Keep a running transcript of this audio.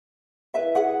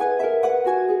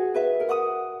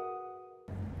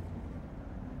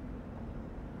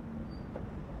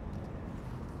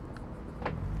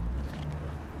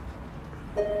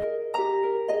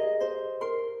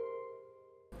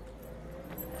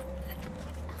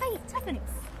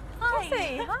Tuppence. Hi.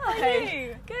 Jessie, hi. How are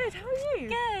you? Good, how are you?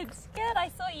 Good.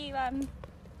 I saw you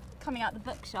coming out the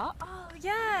bookshop. Oh,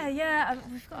 yeah.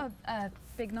 We've got a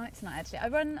big night tonight, actually. I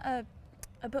run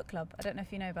a book club. I don't know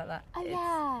if you know about that.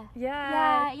 Oh,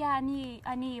 Yeah. Yeah, I knew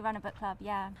you run a book club,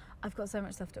 yeah. I've got so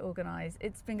much stuff to organise.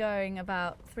 It's been going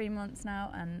about 3 months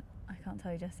now, and I can't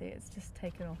tell you, Jessie, it's just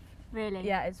taken off. Really?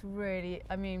 Yeah, it's really,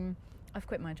 I mean, I've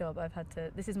quit my job.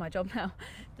 This is my job now.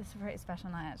 This is a very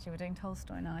special night, actually. We're doing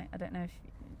Tolstoy night. I don't know if,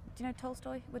 do you know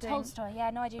Tolstoy? Tolstoy, yeah,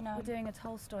 no, I do know. We're doing a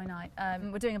Tolstoy night.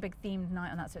 We're doing a big themed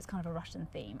night on that, so it's kind of a Russian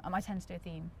theme. I tend to do a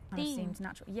theme. Kind of seems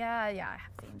natural. Yeah, I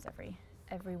have themes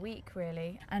every week,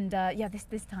 really. And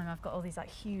this time I've got all these like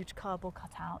huge cardboard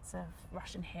cutouts of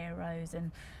Russian heroes,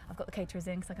 and I've got the caterers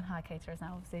in because I can hire caterers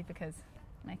now, obviously, because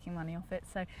I'm making money off it.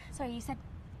 So. Sorry, you said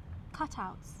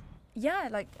cutouts? Yeah,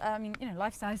 like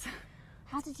life size.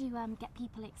 How did you get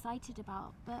people excited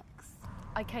about books?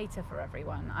 I cater for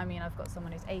everyone. I mean, I've got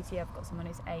someone who's 80, I've got someone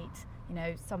who's 8. You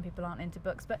know, some people aren't into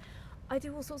books, but I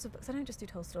do all sorts of books. I don't just do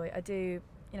Tolstoy. I do,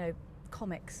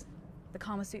 comics. The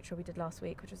Kama Sutra we did last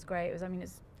week, which was great. It's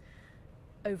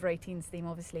over 18s theme,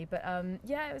 obviously, but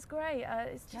it was great.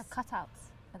 It's just... Do you have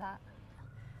cutouts for that?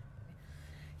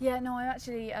 Yeah, no, I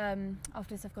actually, after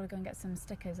this I've got to go and get some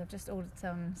stickers. I've just ordered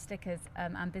some stickers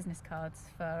and business cards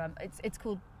for, it's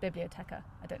called Biblioteca.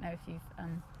 I don't know if you've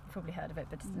probably heard of it,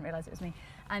 but just didn't realise it was me.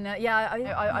 And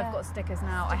I've got stickers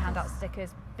now. I hand out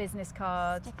stickers, business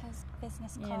cards. Stickers,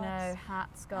 business cards.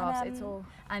 Hats, scarves, it's all.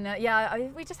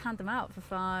 And we just hand them out for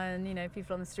fun.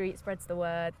 People on the street, spreads the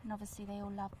word. And obviously they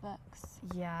all love books.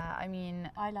 Yeah,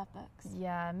 I love books.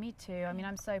 Yeah, me too.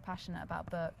 I'm so passionate about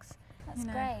books. That's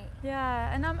great.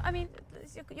 Yeah, and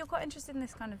you're quite interested in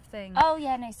this kind of thing. Oh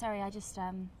yeah, no, sorry. I just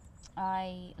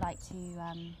I like to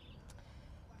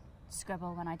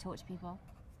scribble when I talk to people.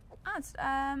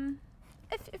 And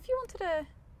if you wanted to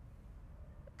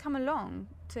come along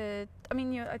to,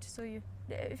 I just saw you.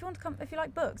 If you want to come, if you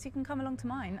like books, you can come along to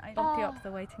mine. I lock you up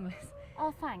the waiting list.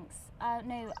 Oh, thanks.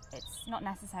 No, it's not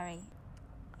necessary.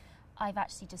 I've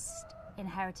actually just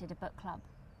inherited a book club.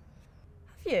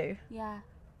 Have you? Yeah.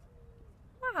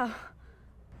 Wow.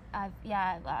 I've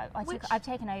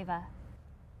taken over.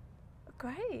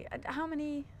 Great. And how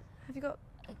many have you got?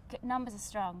 Numbers are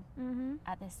strong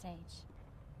at this stage.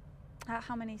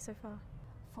 How many so far?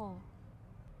 4.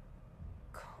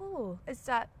 Cool. Is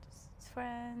that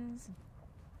friends,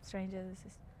 strangers?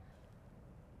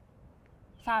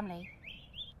 Family.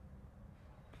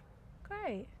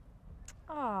 Great.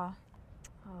 Oh.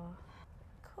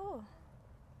 Cool.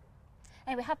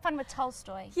 Anyway, have fun with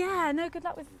Tolstoy. Yeah, no, good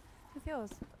luck with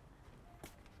yours.